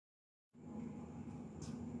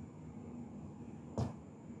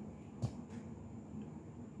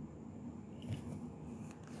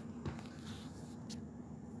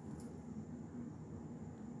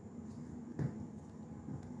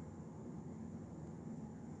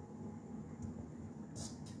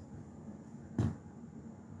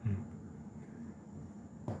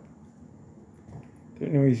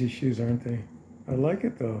noisy shoes, aren't they? I like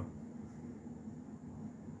it though.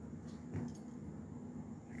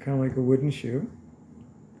 Kind of like a wooden shoe.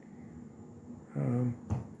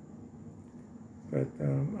 But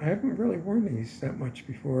I haven't really worn these that much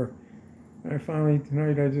before. And I finally,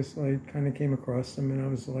 tonight, I just like kind of came across them and I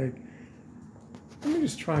was like, let me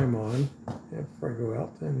just try them on before I go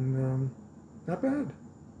out, and not bad.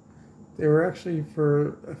 They were actually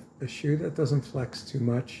for a shoe that doesn't flex too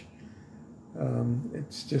much.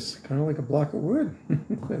 It's just kind of like a block of wood.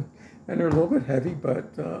 And they're a little bit heavy,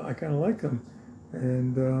 but I kind of like them.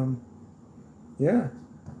 And yeah,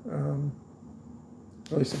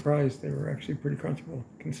 really surprised. They were actually pretty comfortable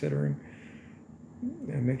considering.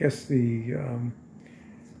 And I guess there's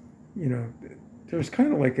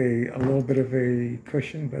kind of like a little bit of a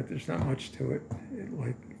cushion, but there's not much to it.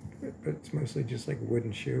 But it's mostly just like a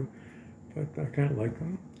wooden shoe. But I kind of like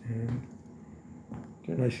them, and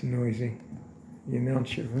they're nice and noisy. You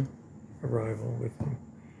announce your arrival with them,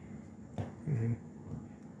 and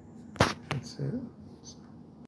that's it.